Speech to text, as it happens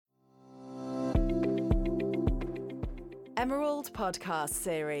Emerald podcast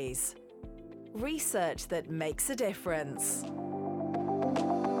series. Research that makes a difference.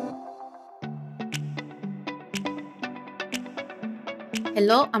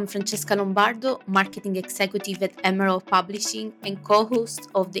 Hello, I'm Francesca Lombardo, marketing executive at Emerald Publishing and co-host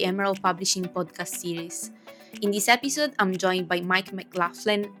of the Emerald Publishing podcast series. In this episode, I'm joined by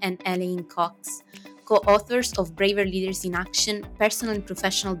McLaughlin and Elaine, co-authors of Braver Leaders in Action, Personal and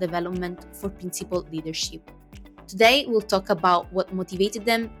Professional Development for Principled Leadership. Today, we'll talk about what motivated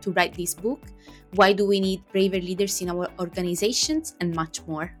them to write this book, why do we need braver leaders in our organizations, and much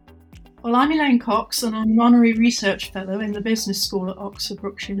more. Well, I'm Elaine Cox, and I'm an Honorary Research Fellow in the Business School at Oxford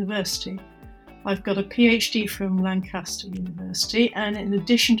Brookes University. I've got a PhD from Lancaster University, and in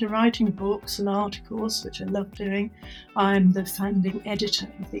addition to writing books and articles, which I love doing, I'm the founding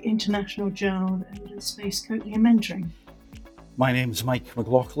editor of the International Journal of Evidence-Based Coaching and Mentoring. My name's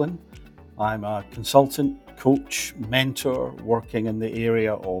McLaughlin. I'm a consultant, coach, mentor, working in the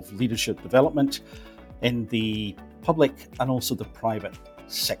area of leadership development in the public and also the private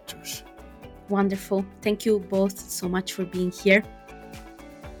sectors. Wonderful. Thank you both so much for being here.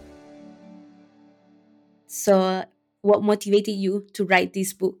 So, what motivated you to write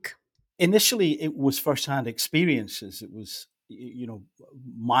this book? Initially, it was first-hand experiences. It was,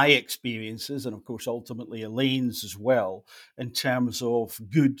 my experiences, and of course, ultimately Elaine's as well, in terms of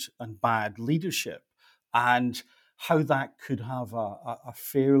good and bad leadership, and how that could have a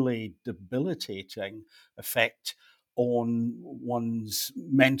fairly debilitating effect on one's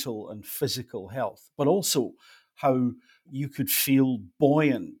mental and physical health, but also how you could feel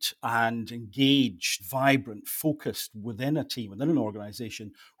buoyant and engaged, vibrant, focused within a team, within an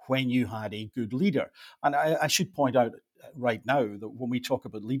organization, when you had a good leader. And I should point out right now that when we talk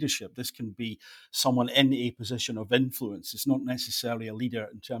about leadership, this can be someone in a position of influence. It's not necessarily a leader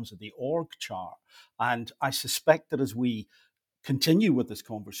in terms of the org chart. And I suspect that as we continue with this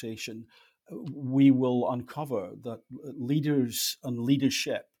conversation, we will uncover that leaders and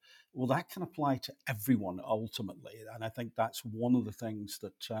leadership, well, that can apply to everyone ultimately. And I think that's one of the things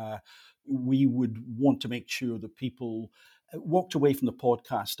that we would want to make sure that people walked away from the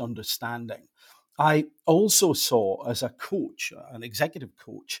podcast understanding. I also saw, as a coach, an executive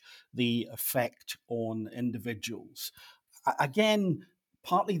coach, the effect on individuals. Again,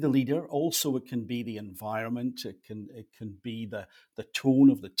 partly the leader, also it can be the environment, it can be the tone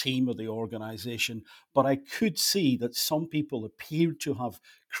of the team or the organization. But I could see that some people appeared to have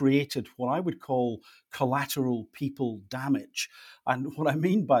created what I would call collateral people damage. And what I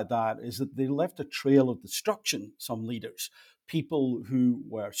mean by that is that they left a trail of destruction, some leaders, people who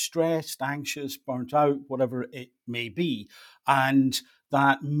were stressed, anxious, burnt out, whatever it may be. And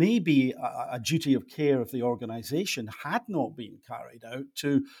that maybe a duty of care of the organization had not been carried out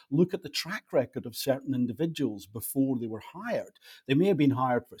to look at the track record of certain individuals before they were hired. They may have been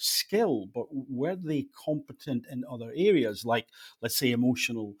hired for skill, but were they competent in other areas, like, let's say,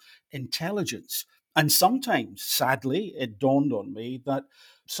 emotional intelligence? And sometimes, sadly, it dawned on me that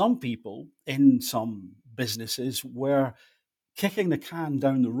some people in some businesses were kicking the can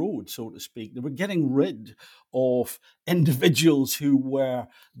down the road, so to speak. They were getting rid of individuals who were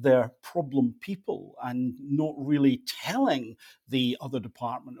their problem people and not really telling the other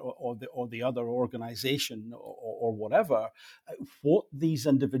department or the other organization or whatever what these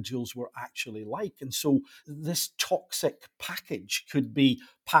individuals were actually like. And so this toxic package could be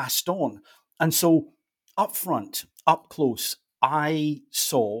passed on. And so up front, up close, I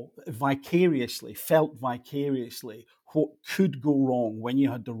saw vicariously, felt vicariously what could go wrong when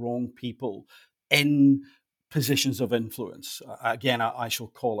you had the wrong people in positions of influence. Again, I shall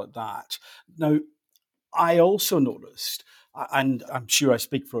call it that. Now, I also noticed, and I'm sure I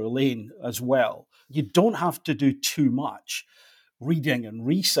speak for Elaine as well, you don't have to do too much reading and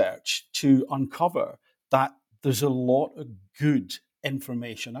research to uncover that there's a lot of good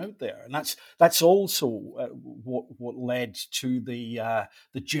information out there, and that's also what led to the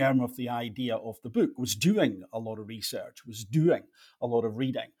germ of the idea of the book, was doing a lot of research, was doing a lot of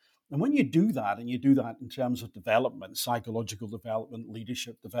reading. And when you do that, and you do that in terms of development, psychological development,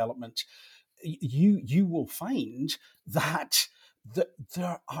 leadership development, you will find that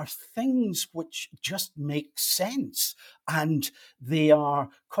there are things which just make sense, and they are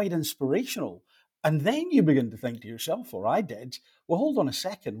quite inspirational. And then you begin to think to yourself, or I did, well, hold on a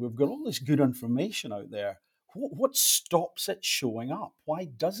second, we've got all this good information out there. What stops it showing up? Why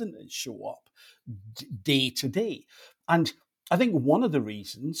doesn't it show up day to day? And I think one of the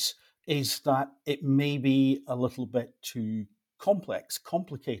reasons is that it may be a little bit too complex,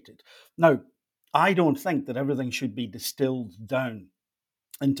 complicated. Now, I don't think that everything should be distilled down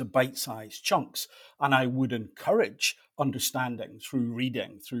into bite-sized chunks. And I would encourage understanding through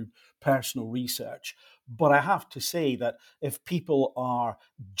reading, through personal research. But I have to say that if people are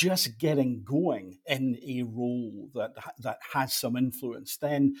just getting going in a role that has some influence,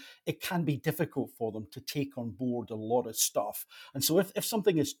 then it can be difficult for them to take on board a lot of stuff. And so if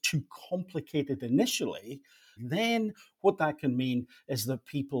something is too complicated initially, then what that can mean is that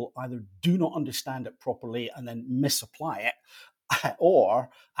people either do not understand it properly and then misapply it, or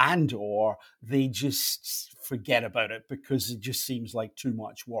they just forget about it because it just seems like too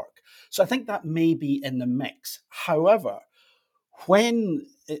much work. So I think that may be in the mix. However, when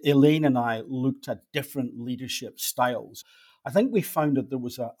Elaine and I looked at different leadership styles, I think we found that there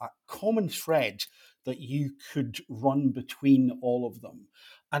was a common thread that you could run between all of them,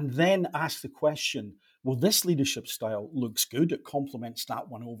 and then ask the question, well, this leadership style looks good, it complements that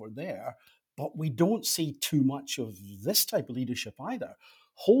one over there, but we don't see too much of this type of leadership either.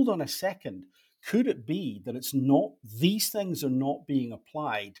 Hold on a second. Could it be that it's not, these things are not being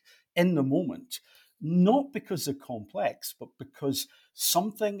applied in the moment? Not because they're complex, but because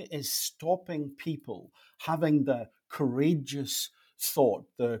something is stopping people having the courageous thought,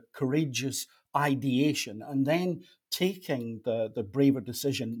 the courageous ideation, and then taking the braver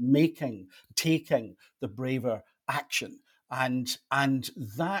decision, taking the braver action. And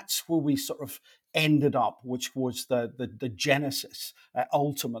that's where we sort of ended up, which was the genesis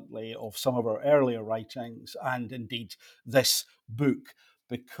ultimately of some of our earlier writings, and indeed this book,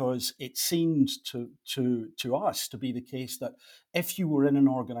 because it seemed to us to be the case that if you were in an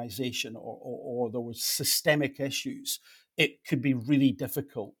organization or there was systemic issues, it could be really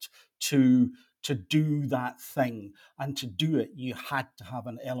difficult to do that thing. And to do it, you had to have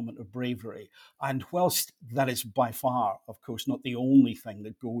an element of bravery. And whilst that is by far, of course, not the only thing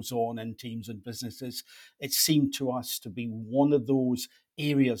that goes on in teams and businesses, it seemed to us to be one of those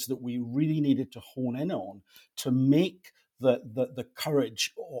areas that we really needed to hone in on to make the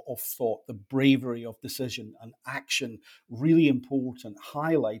courage of thought, the bravery of decision and action really important,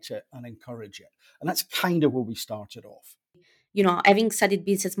 highlight it and encourage it. And that's kind of where we started off. Having studied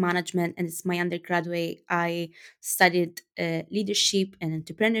business management and it's my undergraduate, I studied leadership and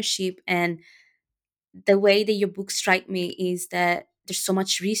entrepreneurship. And the way that your book strike me is that there's so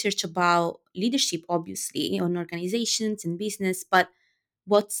much research about leadership, obviously, on organizations and business, but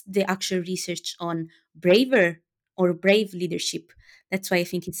what's the actual research on braver or brave leadership? That's why I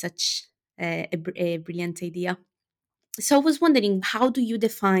think it's such a brilliant idea. So I was wondering, how do you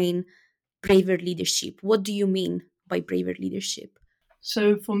define braver leadership? What do you mean by braver leadership?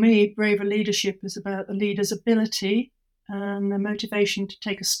 So for me, braver leadership is about the leader's ability and the motivation to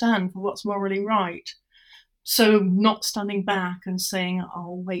take a stand for what's morally right. So not standing back and saying,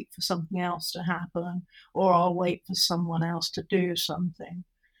 I'll wait for something else to happen, or I'll wait for someone else to do something.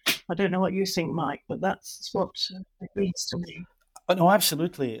 I don't know what you think, Mike, but that's what it means to me. No,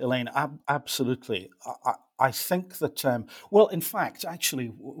 absolutely, Elaine. Absolutely. I think that, well, in fact, actually,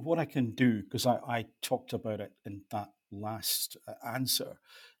 what I can do, because I talked about it in that last answer,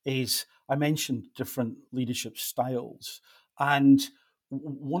 is I mentioned different leadership styles. And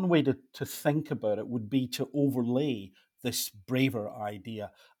one way to think about it would be to overlay this braver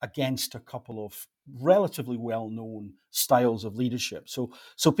idea against a couple of relatively well-known styles of leadership.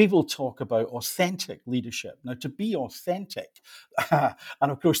 So people talk about authentic leadership. Now, to be authentic,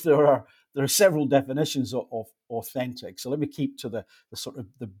 and of course there are several definitions of authentic. So let me keep to the sort of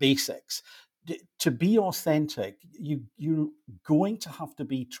the basics. To be authentic, you're going to have to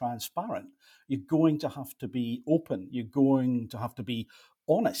be transparent. You're going to have to be open. You're going to have to be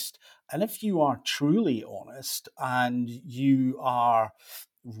honest. And if you are truly honest and you are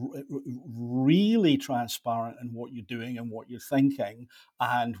really transparent in what you're doing and what you're thinking,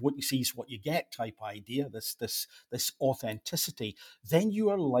 and what you see is what you get type idea, this authenticity, then you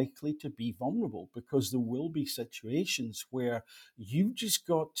are likely to be vulnerable, because there will be situations where you've just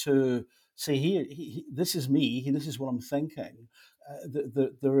got to say, here, this is me, this is what I'm thinking.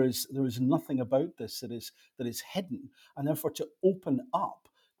 There is nothing about this that is hidden, and therefore to open up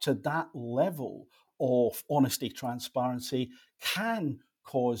to that level of honesty, transparency, can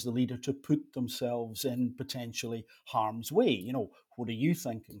cause the leader to put themselves in potentially harm's way. What are you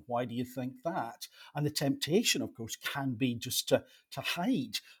thinking? Why do you think that? And the temptation, of course, can be just to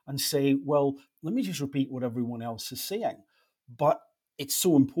hide and say, well, let me just repeat what everyone else is saying. But it's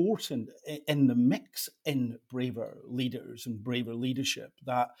so important in the mix in braver leaders and braver leadership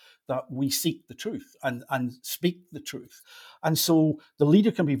that we seek the truth and speak the truth. And so the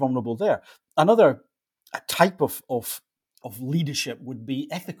leader can be vulnerable there. Another type of of leadership would be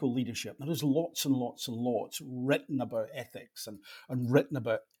ethical leadership. Now, there's lots and lots and lots written about ethics and written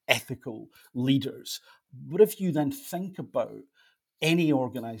about ethical leaders. But if you then think about any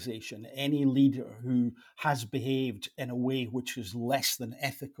organization, any leader who has behaved in a way which is less than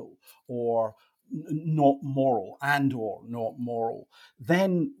ethical or not moral and or not moral,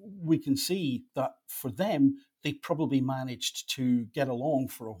 then we can see that for them, they probably managed to get along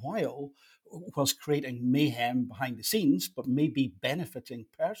for a while whilst creating mayhem behind the scenes, but maybe benefiting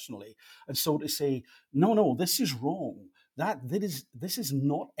personally. And so to say, no, this is wrong. This is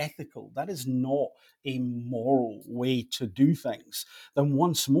not ethical. That is not a moral way to do things. Then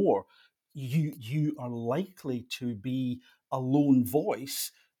once more, you are likely to be a lone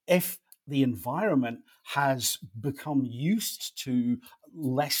voice if the environment has become used to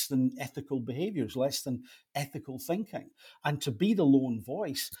less than ethical behaviors, less than ethical thinking. And to be the lone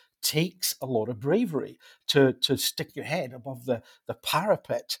voice takes a lot of bravery to stick your head above the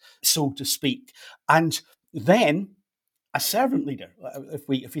parapet, so to speak. And then a servant leader, if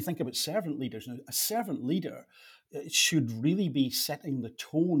we think about servant leaders, a servant leader should really be setting the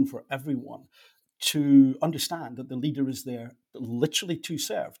tone for everyone to understand that the leader is there literally to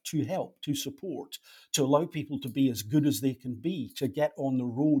serve, to help, to support, to allow people to be as good as they can be, to get on the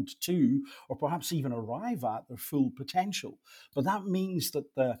road to, or perhaps even arrive at their full potential. But that means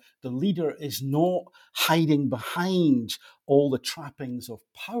that the leader is not hiding behind all the trappings of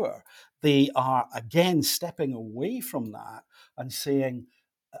power. They are again stepping away from that and saying,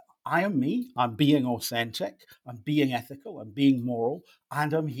 I am me, I'm being authentic, I'm being ethical, I'm being moral,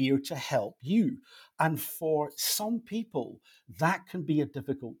 and I'm here to help you. And for some people, that can be a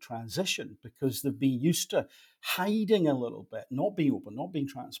difficult transition because they've been used to hiding a little bit, not being open, not being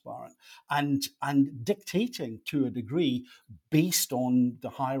transparent, and dictating to a degree based on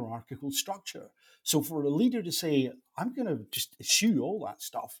the hierarchical structure. So for a leader to say, I'm going to just eschew all that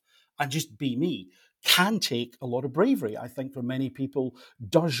stuff and just be me, can take a lot of bravery. I think for many people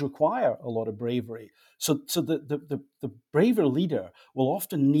does require a lot of bravery. So the braver leader will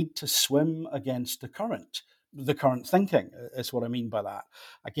often need to swim against the current thinking is what I mean by that.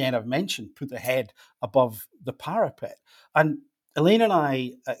 Again, I've mentioned put the head above the parapet. And Elaine and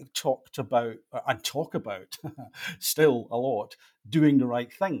I talked about and talk about still a lot doing the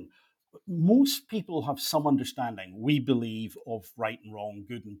right thing. Most people have some understanding, we believe, of right and wrong,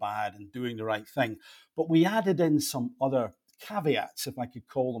 good and bad, and doing the right thing. But we added in some other caveats, if I could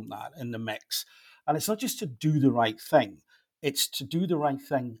call them that, in the mix. And it's not just to do the right thing, it's to do the right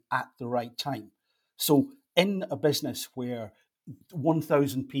thing at the right time. So, in a business where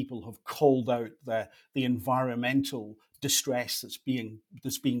 1,000 people have called out the environmental distress that's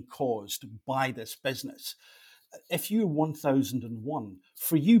being caused by this business, if you're 1001,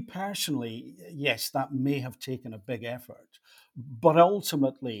 for you personally, yes, that may have taken a big effort. But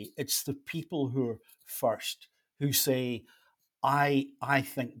ultimately, it's the people who are first who say, I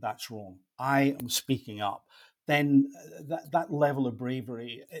think that's wrong. I am speaking up. Then that level of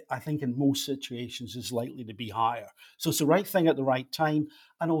bravery, I think, in most situations is likely to be higher. So it's the right thing at the right time,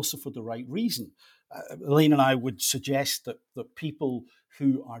 and also for the right reason. Elaine and I would suggest that people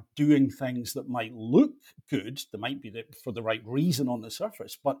who are doing things that might look good, they might be for the right reason on the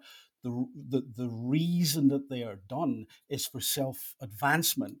surface, but the reason that they are done is for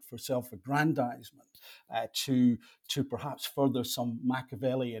self-advancement, for self-aggrandizement, to perhaps further some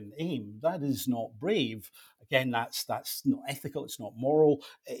Machiavellian aim. That is not brave. Again, that's not ethical. It's not moral.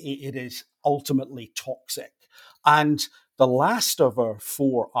 It is ultimately toxic. And the last of our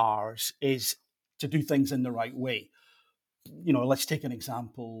 4 R's is to do things in the right way. Let's take an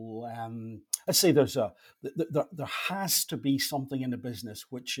example. Let's say there has to be something in the business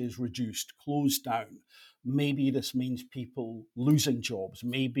which is reduced, closed down. Maybe this means people losing jobs.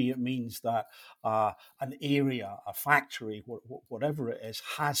 Maybe it means that an area, a factory, whatever it is,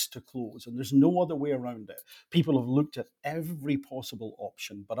 has to close, and there's no other way around it. People have looked at every possible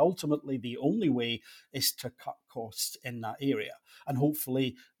option, but ultimately the only way is to cut costs in that area, and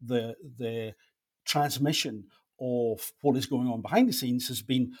hopefully the transmission of what is going on behind the scenes has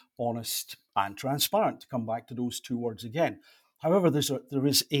been honest and transparent, to come back to those 2 words again. However, there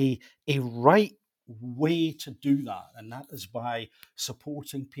is a right way to do that, and that is by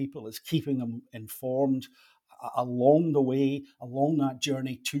supporting people, is keeping them informed along the way, along that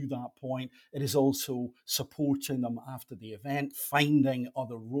journey to that point. It is also supporting them after the event, finding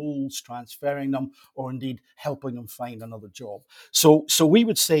other roles, transferring them, or indeed helping them find another job. So we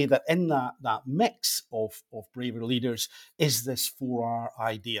would say that in that mix of braver leaders is this 4R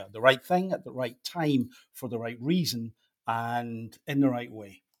idea: the right thing at the right time for the right reason and in the right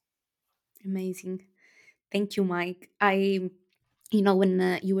way. Amazing. Thank you, Mike.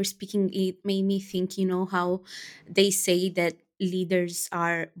 When you were speaking, it made me think, how they say that leaders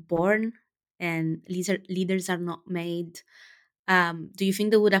are born and leaders are not made. Do you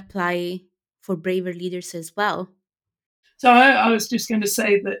think that would apply for braver leaders as well? So I was just going to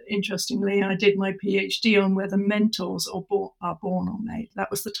say that, interestingly, I did my PhD on whether mentors are born or made.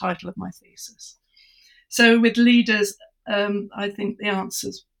 That was the title of my thesis. So with leaders, I think the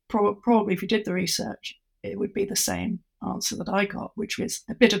answer's probably, if you did the research, it would be the same answer that I got, which was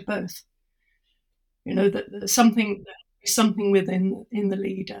a bit of both. That there's something within in the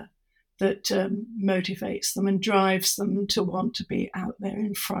leader that motivates them and drives them to want to be out there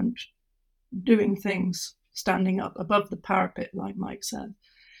in front, doing things, standing up above the parapet, like Mike said.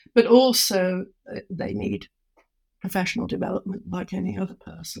 But also, they need professional development like any other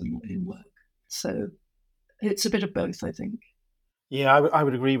person in work. So it's a bit of both, I think. Yeah, I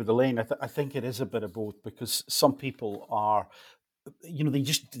would agree with Elaine. I think it is a bit of both, because some people are, they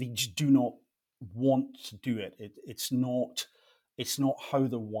just do not want to do it. It's not how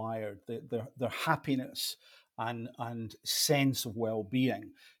they're wired. Their happiness and sense of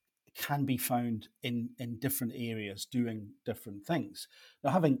well-being can be found in different areas doing different things.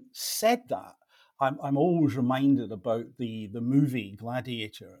 Now, having said that, I'm always reminded about the movie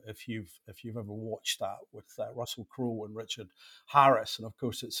Gladiator, if you've ever watched that, with Russell Crowe and Richard Harris, and of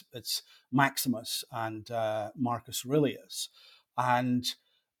course it's Maximus and Marcus Aurelius, and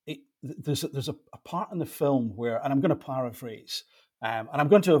there's a part in the film where, and I'm going to paraphrase, and I'm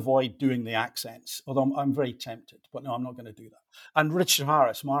going to avoid doing the accents, although I'm very tempted, but no, I'm not going to do that. And Richard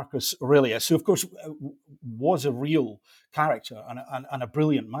Harris, Marcus Aurelius, who of course was a real character and a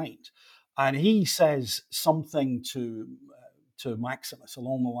brilliant mind, and he says something to Maximus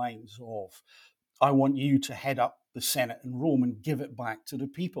along the lines of, "I want you to head up the Senate in Rome and give it back to the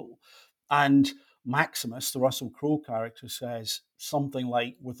people." And Maximus, the Russell Crowe character, says something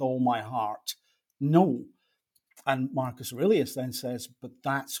like, "With all my heart, no." And Marcus Aurelius then says, "But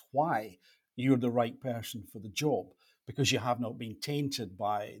that's why you're the right person for the job, because you have not been tainted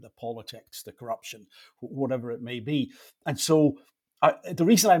by the politics, the corruption, whatever it may be." And so the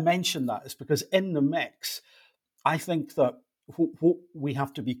reason I mention that is because in the mix, I think that what we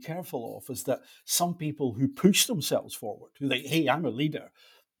have to be careful of is that some people who push themselves forward, who think, "Hey, I'm a leader,"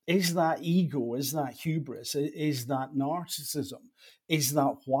 is that ego? Is that hubris? Is that narcissism? Is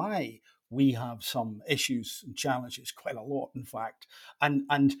that why we have some issues and challenges, quite a lot, in fact?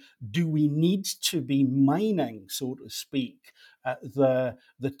 And do we need to be mining, so to speak, the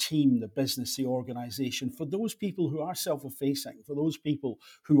team, the business, the organization, for those people who are self-effacing, for those people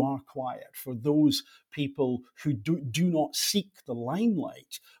who are quiet, for those people who do not seek the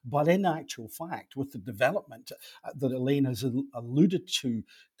limelight, but in actual fact, with the development that Elaine has alluded to,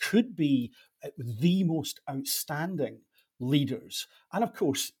 could be the most outstanding leaders. And of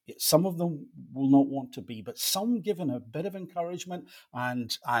course, some of them will not want to be, but some, given a bit of encouragement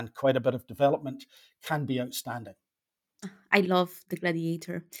and quite a bit of development, can be outstanding. I love The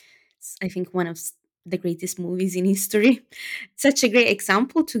Gladiator. It's, I think, one of the greatest movies in history. Such a great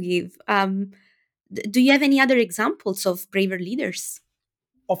example to give. Do you have any other examples of braver leaders?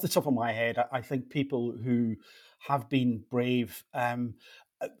 Off the top of my head, I think people who have been brave,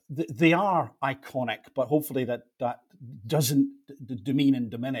 they are iconic, but hopefully that doesn't demean and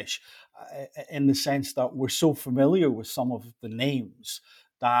diminish, in the sense that we're so familiar with some of the names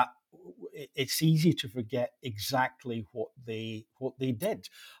that it's easy to forget exactly what they did.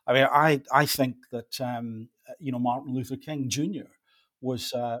 I mean, I think that Martin Luther King Jr.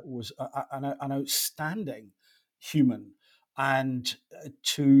 was an outstanding human, and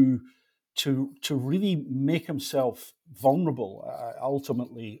to really make himself vulnerable,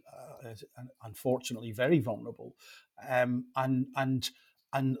 ultimately, unfortunately, very vulnerable, and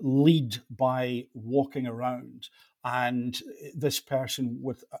lead by walking around. And this person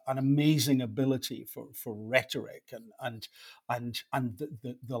with an amazing ability for rhetoric and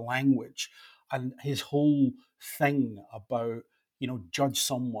the language, and his whole thing about, judge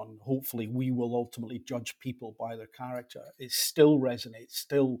someone, hopefully we will ultimately judge people by their character, it still resonates,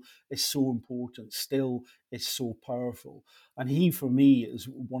 still is so important, still is so powerful. And he, for me, is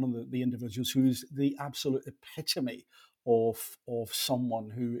one of the individuals who's the absolute epitome of someone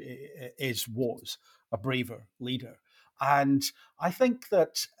who was a braver leader. And I think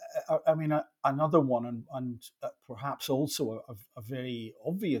that, I mean, another one, and perhaps also a very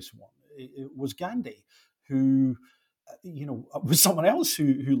obvious one, it was Gandhi, who was someone else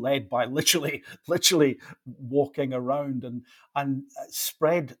who led by literally walking around and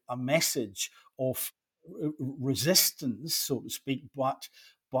spread a message of resistance, so to speak, but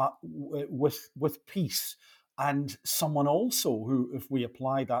but with peace. And someone also who, if we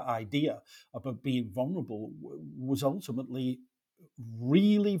apply that idea about being vulnerable, was ultimately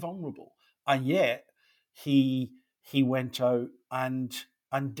really vulnerable, and yet he went out and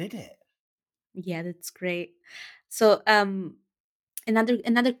did it. Yeah, that's great. So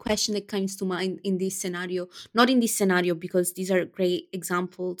another question that comes to mind in this scenario, not in this scenario because these are great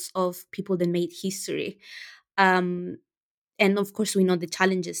examples of people that made history. Um and of course we know the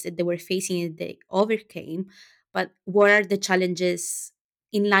challenges that they were facing and they overcame, but what are the challenges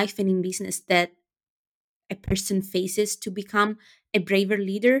in life and in business that a person faces to become a braver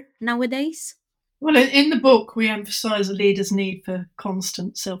leader nowadays? Well, in the book, we emphasise a leader's need for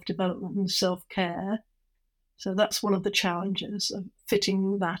constant self development and self care. So that's one of the challenges of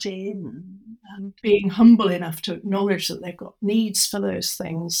fitting that in and being humble enough to acknowledge that they've got needs for those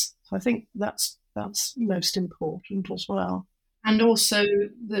things. So I think that's most important as well. And also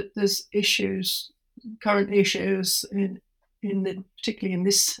that there's issues, current issues particularly in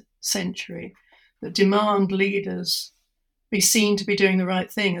this century, that demand leaders be seen to be doing the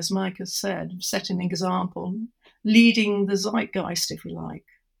right thing, as Mike has said, setting an example, leading the zeitgeist, if you like,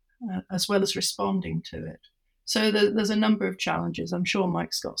 as well as responding to it. So there's a number of challenges. I'm sure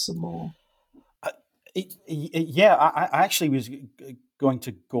Mike's got some more. Yeah, I actually was going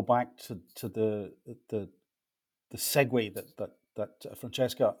to go back to the segue that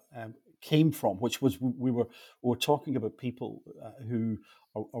Francesca came from, which was we were talking about people who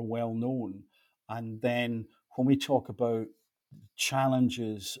are well known, and then when we talk about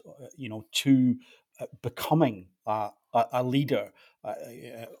challenges, to becoming a leader,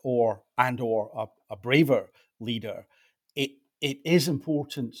 or a braver leader, it is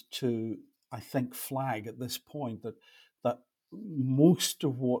important to, I think, flag at this point that most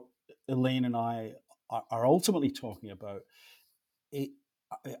of what Elaine and I are ultimately talking about, it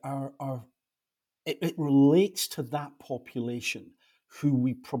are it relates to that population who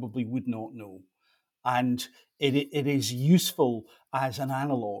we probably would not know. And it is useful as an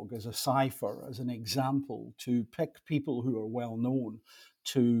analog, as a cipher, as an example, to pick people who are well known,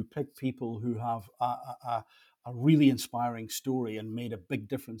 to pick people who have a really inspiring story and made a big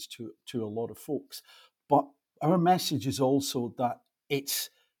difference to a lot of folks. But our message is also that it's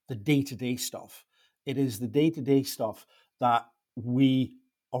the day-to-day stuff. It is the day-to-day stuff that we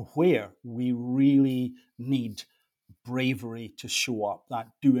are where we really need bravery to show up, that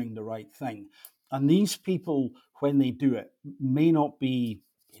doing the right thing. And these people, when they do it, may not be,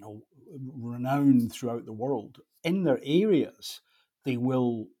 renowned throughout the world. In their areas, they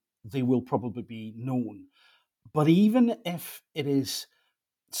will probably be known. But even if it is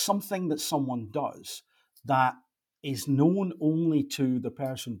something that someone does that is known only to the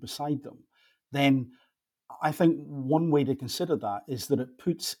person beside them, then I think one way to consider that is that it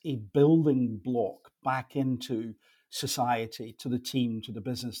puts a building block back into society, to the team, to the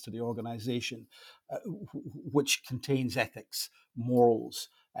business, to the organization, which contains ethics, morals,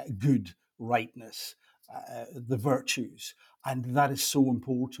 good, rightness, the virtues. And that is so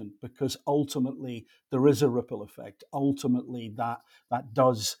important because ultimately there is a ripple effect. Ultimately, that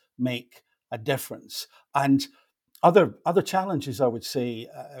does make a difference. And other challenges I would say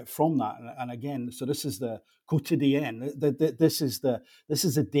from that, and again, so this is the quotidien. This is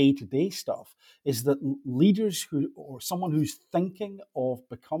the day-to-day stuff. Is that leaders or someone who's thinking of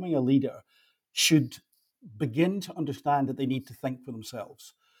becoming a leader should begin to understand that they need to think for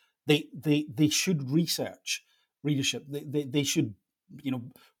themselves. They should research leadership. They should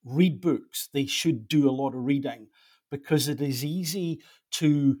read books. They should do a lot of reading because it is easy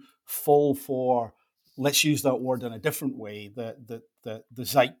to fall for, let's use that word in a different way, the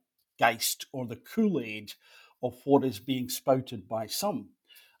zeitgeist or the Kool-Aid of what is being spouted by some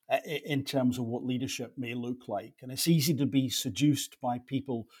in terms of what leadership may look like. And it's easy to be seduced by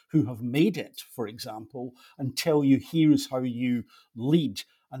people who have made it, for example, and tell you, here's how you lead.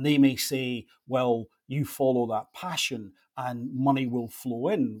 And they may say, well, you follow that passion and money will flow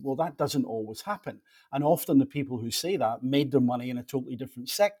in. Well, that doesn't always happen. And often the people who say that made their money in a totally different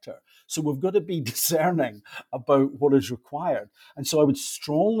sector. So we've got to be discerning about what is required. And so I would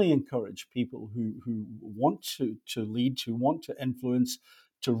strongly encourage people who want to lead, who want to influence,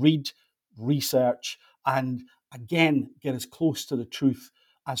 to read, research, and again, get as close to the truth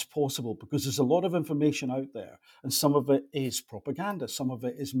as possible, because there's a lot of information out there, and some of it is propaganda, some of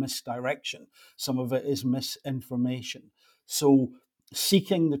it is misdirection, some of it is misinformation. So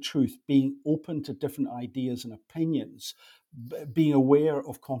seeking the truth, being open to different ideas and opinions, being aware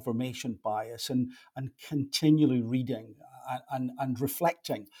of confirmation bias, and continually reading and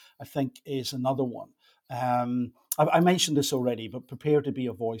reflecting, I think, is another one. I mentioned this already, but prepare to be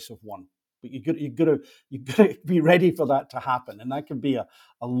a voice of one. But you got to be ready for that to happen, and that can be a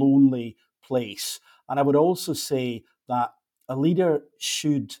lonely place. And I would also say that a leader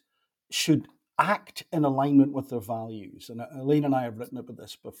should act in alignment with their values. And Elaine and I have written about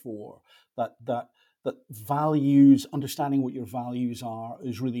this before. That values, understanding what your values are,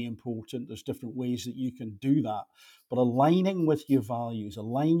 is really important. There's different ways that you can do that, but aligning with your values,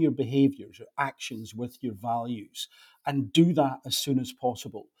 align your behaviors, your actions with your values, and do that as soon as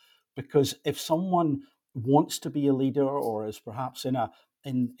possible. Because if someone wants to be a leader or is perhaps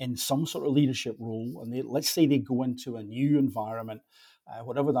in some sort of leadership role, and let's say they go into a new environment,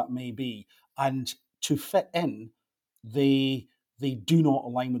 whatever that may be, and to fit in, they do not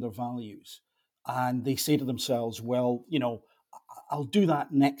align with their values, and they say to themselves, well, I'll do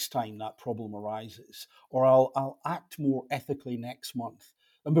that next time that problem arises, or I'll act more ethically next month.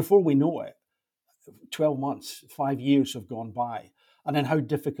 And before we know it, 12 months, 5 years have gone by. And then how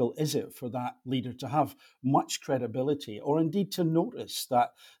difficult is it for that leader to have much credibility, or indeed to notice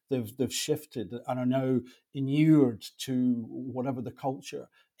that they've shifted and are now inured to whatever the culture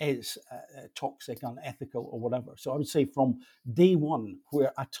is, toxic, unethical, or whatever. So I would say from day one,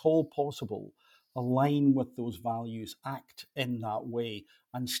 where at all possible, align with those values, act in that way,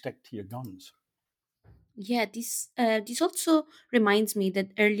 and stick to your guns. Yeah, this also reminds me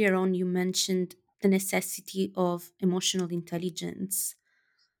that earlier on you mentioned the necessity of emotional intelligence.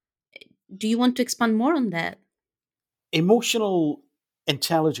 Do you want to expand more on that? Emotional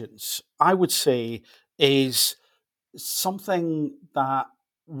intelligence, I would say, is something that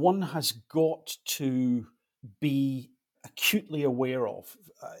one has got to be acutely aware of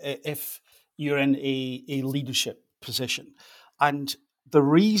if you're in a leadership position. And the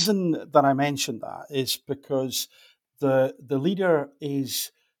reason that I mentioned that is because the leader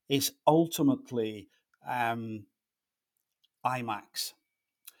is ultimately um, IMAX.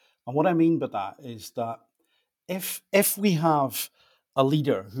 And what I mean by that is that if we have a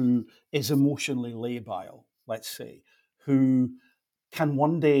leader who is emotionally labile, let's say, who can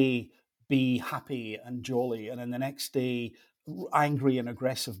one day be happy and jolly, and then the next day angry and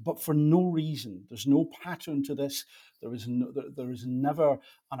aggressive, but for no reason. There's no pattern to this. There is never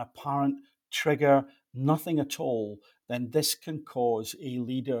an apparent trigger, nothing at all. Then this can cause a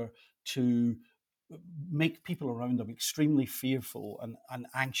leader to make people around them extremely fearful and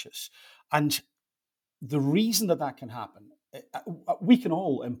anxious. And the reason that that can happen, we can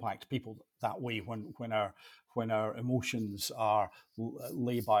all impact people that way when our emotions are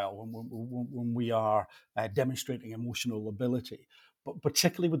labile, when we are demonstrating emotional ability, but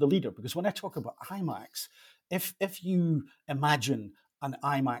particularly with the leader. Because when I talk about IMAX, if you imagine an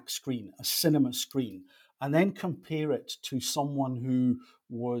IMAX screen, a cinema screen, and then compare it to someone who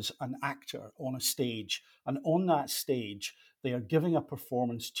was an actor on a stage, and on that stage they are giving a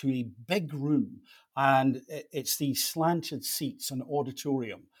performance to a big room, and it's these slanted seats, an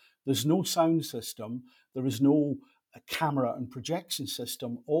auditorium. There's no sound system. There is no camera and projection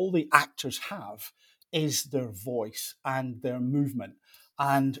system. All the actors have is their voice and their movement.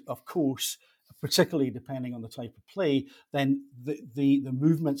 And of course, particularly depending on the type of play, then the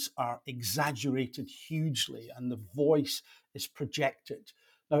movements are exaggerated hugely and the voice is projected.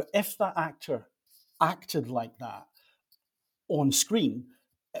 Now, if that actor acted like that on screen,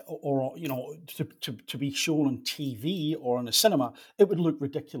 or to be shown on TV or on a cinema, it would look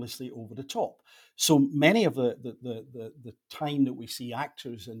ridiculously over the top. So many of the time that we see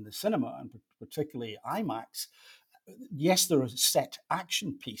actors in the cinema, and particularly IMAX, yes, there are set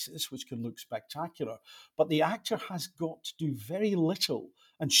action pieces which can look spectacular, but the actor has got to do very little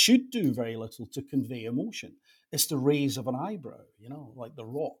and should do very little to convey emotion. It's the raise of an eyebrow, like The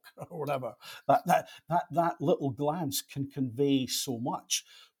Rock or whatever. That little glance can convey so much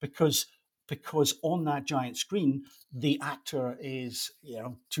because on that giant screen, the actor is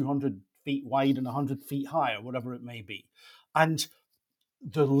 200 feet wide and 100 feet high, or whatever it may be, and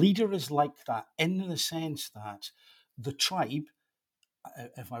the leader is like that in the sense that the tribe,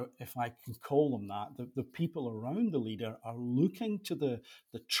 if I can call them that, the people around the leader are looking to the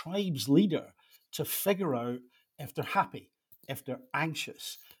tribe's leader to figure out if they're happy, if they're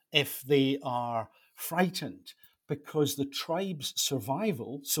anxious, if they are frightened, because the tribe's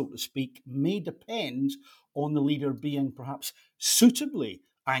survival, so to speak, may depend on the leader being perhaps suitably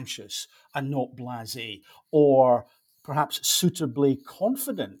anxious and not blasé, or perhaps suitably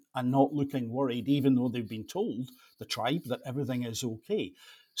confident and not looking worried, even though they've been told, the tribe, that everything is okay.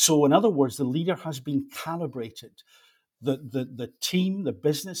 So, in other words, the leader has been calibrated. The team, the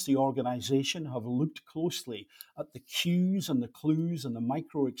business, the organization have looked closely at the cues and the clues and the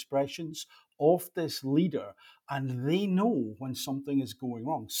micro expressions of this leader, and they know when something is going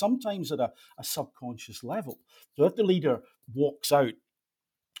wrong, sometimes at a subconscious level. So if the leader walks out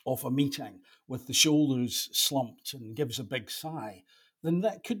of a meeting with the shoulders slumped and gives a big sigh, then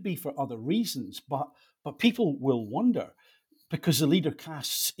that could be for other reasons. But people will wonder, because the leader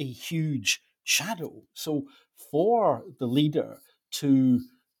casts a huge shadow. So for the leader to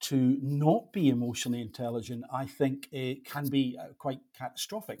not be emotionally intelligent, I think it can be quite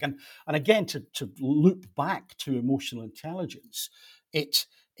catastrophic. And again, to loop back to emotional intelligence, it's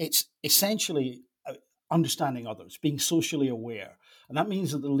essentially understanding others, being socially aware. And that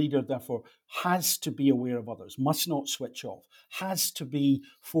means that the leader, therefore, has to be aware of others, must not switch off, has to be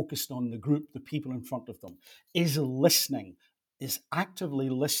focused on the group, the people in front of them, is listening, is actively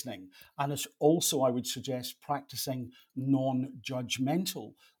listening, and is also, I would suggest, practicing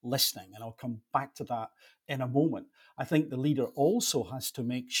non-judgmental listening. And I'll come back to that in a moment. I think the leader also has to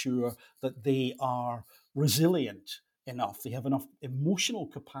make sure that they are resilient enough, they have enough emotional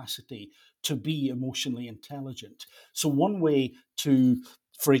capacity to be emotionally intelligent. So one way to,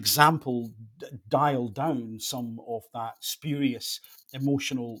 for example, dial down some of that spurious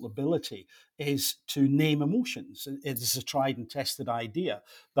emotional ability is to name emotions. It is a tried and tested idea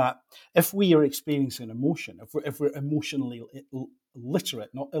that if we are experiencing emotion, if we're emotionally literate,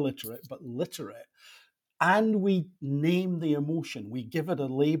 not illiterate, but literate, and we name the emotion, we give it a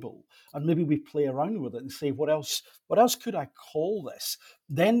label, and maybe we play around with it and say, what else could I call this?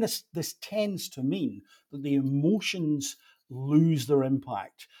 Then this tends to mean that the emotions lose their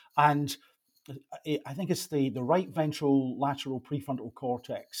impact. And I think it's the right ventral lateral prefrontal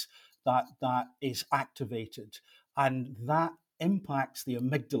cortex that is activated, and that impacts the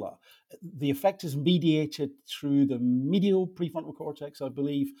amygdala. The effect is mediated through the medial prefrontal cortex, I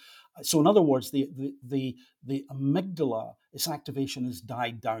believe. So, in other words, the amygdala, its activation is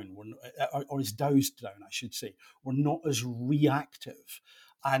died down, or is doused down, I should say. We're not as reactive.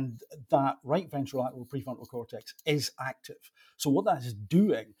 And that right ventrolateral prefrontal cortex is active. So what that is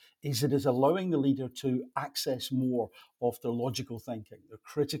doing is it is allowing the leader to access more of their logical thinking, their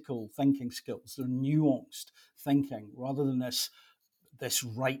critical thinking skills, their nuanced thinking, rather than this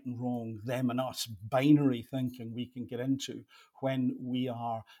right and wrong, them and us binary thinking we can get into when we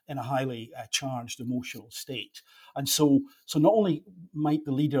are in a highly charged emotional state. And so not only might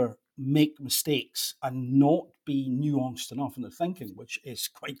the leader make mistakes and not be nuanced enough in their thinking, which is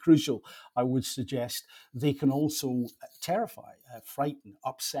quite crucial, I would suggest, they can also terrify, frighten,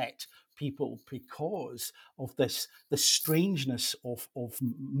 upset people because of this strangeness of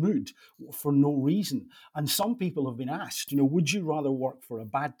mood for no reason. And some people have been asked, would you rather work for a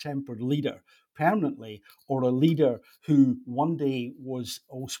bad-tempered leader permanently, or a leader who one day was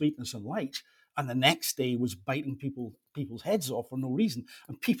all sweetness and light and the next day was biting people's heads off for no reason?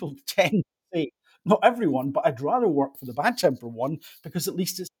 And people tend to say, not everyone, but I'd rather work for the bad-tempered one because at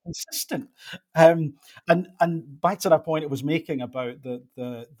least it's consistent. And back to that point I was making about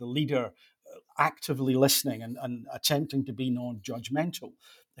the leader actively listening and attempting to be non-judgmental.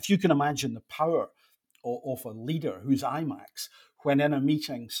 If you can imagine the power of a leader who's IMAX, when in a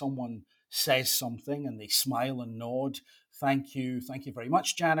meeting someone says something and they smile and nod, thank you very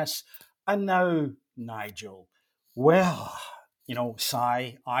much, Janice, and now Nigel, well,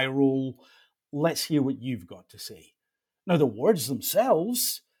 sigh, eye roll, let's hear what you've got to say. Now the words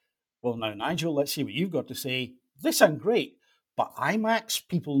themselves, well, now Nigel, let's see what you've got to say. They sound great, but IMAX,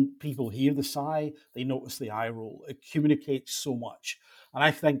 people hear the sigh, they notice the eye roll. It communicates so much. And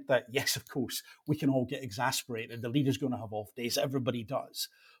I think that, yes, of course, we can all get exasperated. The leader's going to have off days. Everybody does.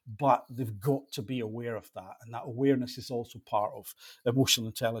 But they've got to be aware of that. And that awareness is also part of emotional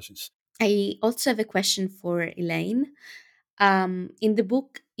intelligence. I also have a question for Elaine. In the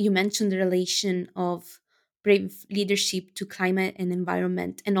book, you mentioned the relation of brave leadership to climate and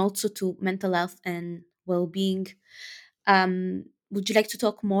environment, and also to mental health and well-being. Would you like to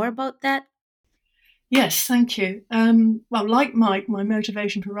talk more about that? Yes, thank you. Well, like Mike, my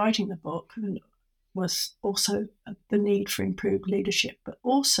motivation for writing the book was also the need for improved leadership, but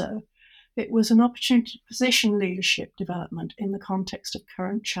also it was an opportunity to position leadership development in the context of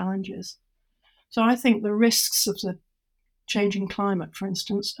current challenges. So I think the risks of the changing climate, for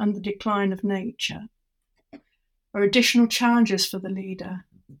instance, and the decline of nature are additional challenges for the leader,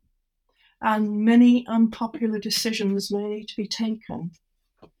 and many unpopular decisions may need to be taken.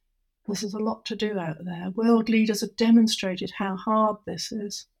 There's a lot to do out there. World leaders have demonstrated how hard this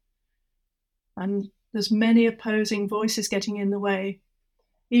is. And there's many opposing voices getting in the way,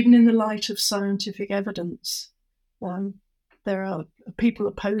 even in the light of scientific evidence. there are people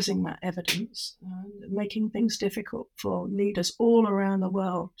opposing that evidence, making things difficult for leaders all around the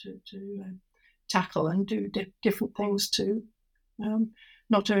world to tackle and do different things to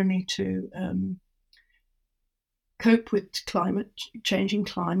not only to cope with changing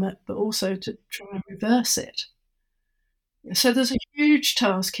climate, but also to try and reverse it. So there's a huge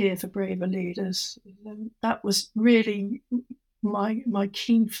task here for braver leaders. That was really my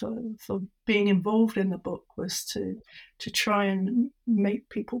key for being involved in the book, was to try and make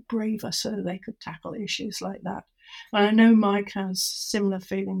people braver so they could tackle issues like that. And I know Mike has similar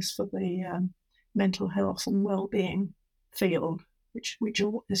feelings for the mental health and well-being field, which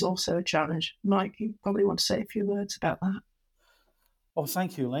is also a challenge. Mike, you probably want to say a few words about that. Oh,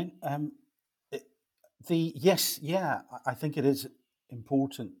 thank you, Elaine. I think it is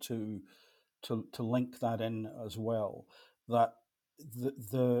important to link that in as well. That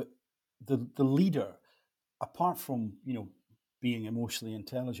the leader, apart from being emotionally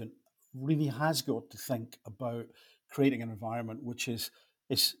intelligent, really has got to think about creating an environment which is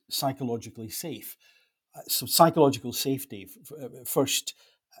psychologically safe. So psychological safety, first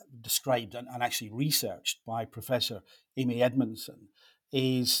described and actually researched by Professor Amy Edmondson,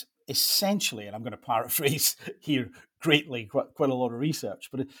 is essentially, and I'm going to paraphrase here greatly, quite a lot of research,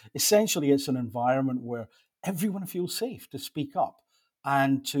 but essentially it's an environment where everyone feels safe to speak up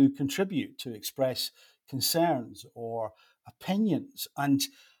and to contribute, to express concerns or opinions. And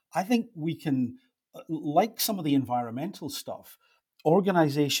I think we can, like some of the environmental stuff,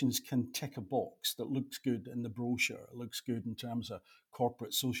 organizations can tick a box that looks good in the brochure, it looks good in terms of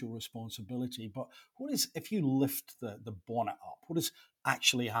corporate social responsibility. But what is, if you lift the bonnet up, what is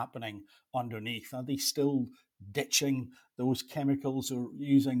actually happening underneath? Are they still ditching those chemicals or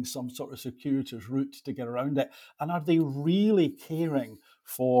using some sort of circuitous route to get around it? And are they really caring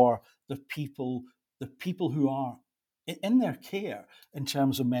for the people who are in their care in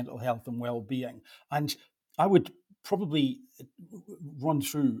terms of mental health and well-being? And I would probably run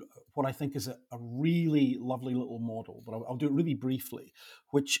through what I think is a really lovely little model, but I'll do it really briefly,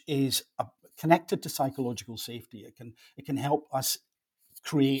 which is connected to psychological safety. It can help us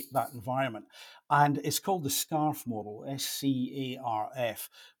create that environment. And it's called the SCARF model, SCARF,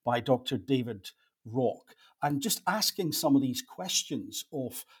 by Dr. David Rock. And just asking some of these questions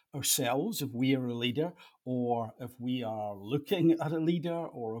of ourselves, if we are a leader, or if we are looking at a leader,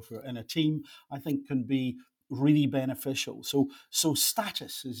 or if we're in a team, I think can be really beneficial. So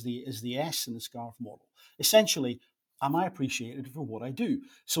status is the S in the SCARF model. Essentially, am I appreciated for what I do?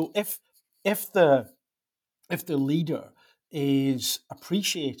 So if the leader is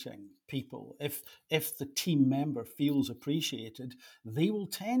appreciating people, if the team member feels appreciated, they will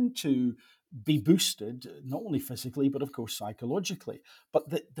tend to be boosted, not only physically, but of course psychologically. But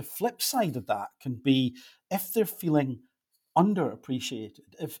the flip side of that can be if they're feeling underappreciated,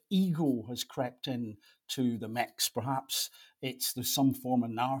 if ego has crept in to the mix, perhaps there's some form of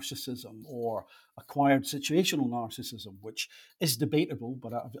narcissism or acquired situational narcissism, which is debatable,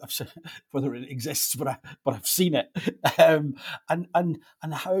 but I've seen whether it exists, but I've seen it, and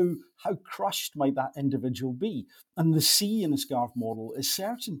how crushed might that individual be? And the C in the SCARF model is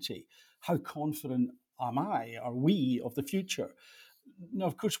certainty. How confident are we of the future? Now,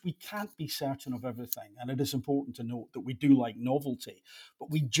 of course, we can't be certain of everything, and it is important to note that we do like novelty, but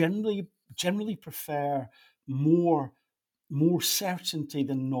we generally prefer more certainty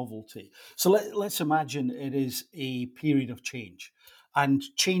than novelty. So let's imagine it is a period of change, and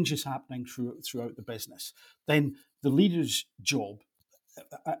change is happening throughout the business. Then the leader's job,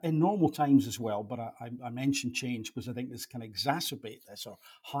 in normal times as well, but I mention change because I think this can exacerbate this or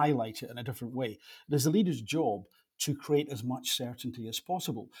highlight it in a different way. It is the leader's job to create as much certainty as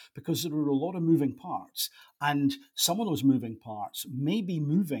possible, because there are a lot of moving parts, and some of those moving parts may be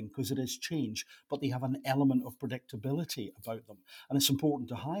moving because it is change, but they have an element of predictability about them, and it's important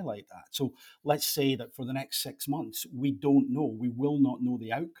to highlight that. So let's say that for the next 6 months, we will not know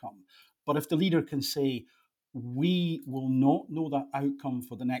the outcome. But if the leader can say, we will not know that outcome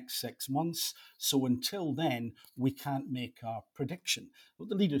for the next 6 months, so until then, we can't make a prediction. What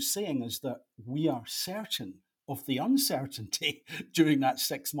the leader's saying is that we are certain of the uncertainty during that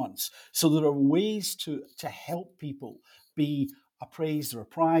 6 months. So there are ways to help people be appraised or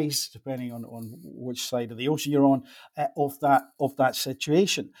apprised, depending on which side of the ocean you're on, of that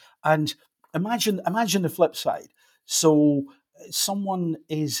situation. And imagine the flip side. So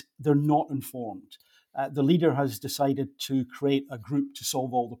they're not informed. The leader has decided to create a group to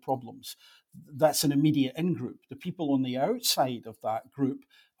solve all the problems. that's an immediate in-group. The people on the outside of that group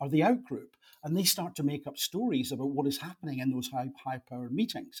are the out-group, and they start to make up stories about what is happening in those high-powered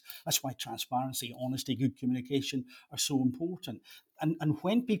meetings. That's why transparency, honesty, good communication are so important. And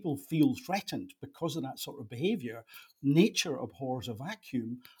when people feel threatened because of that sort of behaviour, nature abhors a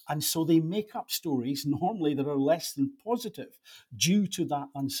vacuum, and so they make up stories normally that are less than positive due to that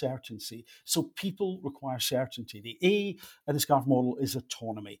uncertainty. So people require certainty. The A in the SCARF model is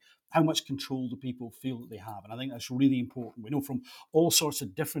autonomy. How much control do people feel that they have? And I think that's really important. We know from all sorts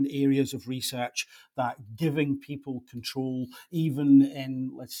of different areas of research that giving people control, even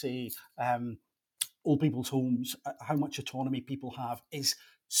in, let's say, old people's homes, how much autonomy people have is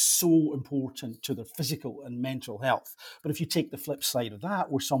so important to their physical and mental health. But if you take the flip side of that,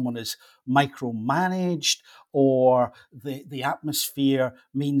 where someone is micromanaged, or the atmosphere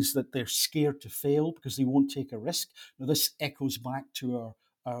means that they're scared to fail because they won't take a risk. Now, this echoes back to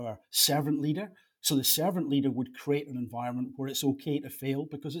our servant leader. So the servant leader would create an environment where it's okay to fail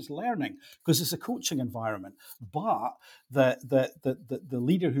because it's learning, because it's a coaching environment. But the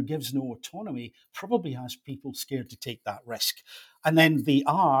leader who gives no autonomy probably has people scared to take that risk. And then the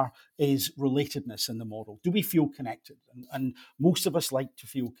R is relatedness in the model. Do we feel connected? And most of us like to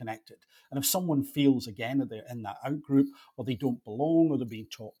feel connected. And if someone feels, again, that they're in that out group, or they don't belong, or they're being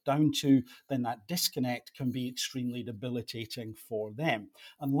talked down to, then that disconnect can be extremely debilitating for them.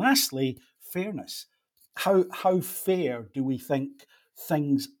 And lastly, fairness. How fair do we think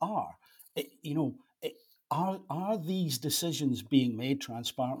things are? Are these decisions being made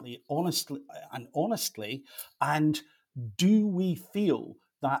transparently, honestly, and do we feel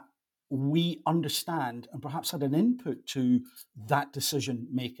that we understand and perhaps had an input to that decision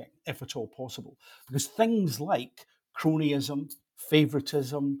making, if at all possible? Because things like cronyism,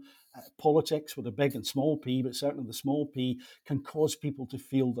 favoritism, politics with a big and small p, but certainly the small p, can cause people to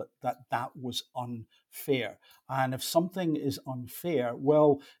feel that was unfair. And if something is unfair,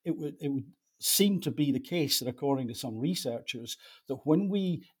 well, it would seem to be the case that, according to some researchers, that when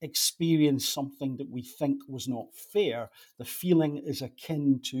we experience something that we think was not fair, the feeling is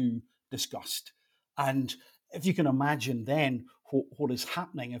akin to disgust. And if you can imagine then what is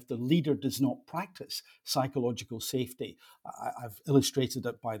happening if the leader does not practice psychological safety. I've illustrated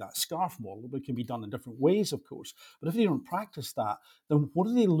it by that SCARF model, but it can be done in different ways, of course. But if they don't practice that, then what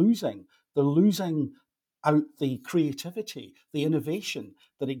are they losing? They're losing out the creativity, the innovation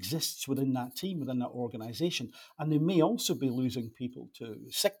that exists within that team, within that organization. And they may also be losing people to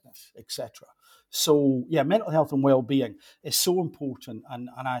sickness, etc. So, yeah, mental health and well-being is so important. And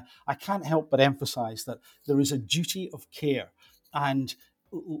I can't help but emphasize that there is a duty of care. And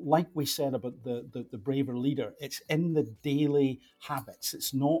like we said about the braver leader, it's in the daily habits.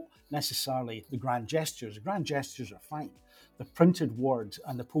 It's not necessarily the grand gestures. The grand gestures are fine. The printed words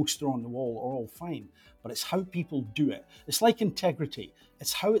and the poster on the wall are all fine, but it's how people do it. It's like integrity.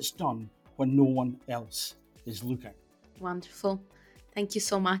 It's how it's done when no one else is looking. Wonderful. Thank you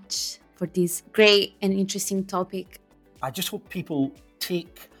so much for this great and interesting topic. I just hope people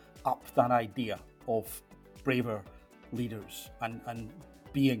take up that idea of braver leaders and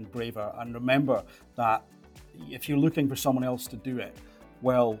being braver. And remember that if you're looking for someone else to do it,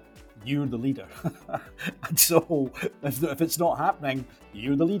 well, you're the leader. And so if it's not happening,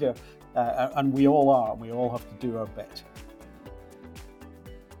 you're the leader. And we all are. We all have to do our bit.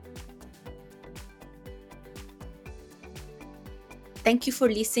 Thank you for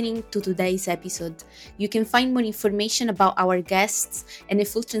listening to today's episode. You can find more information about our guests and a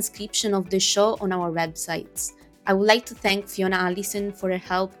full transcription of the show on our websites. I would like to thank Fiona Allison for her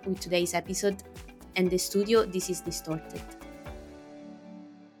help with today's episode, and the studio, This is Distorted.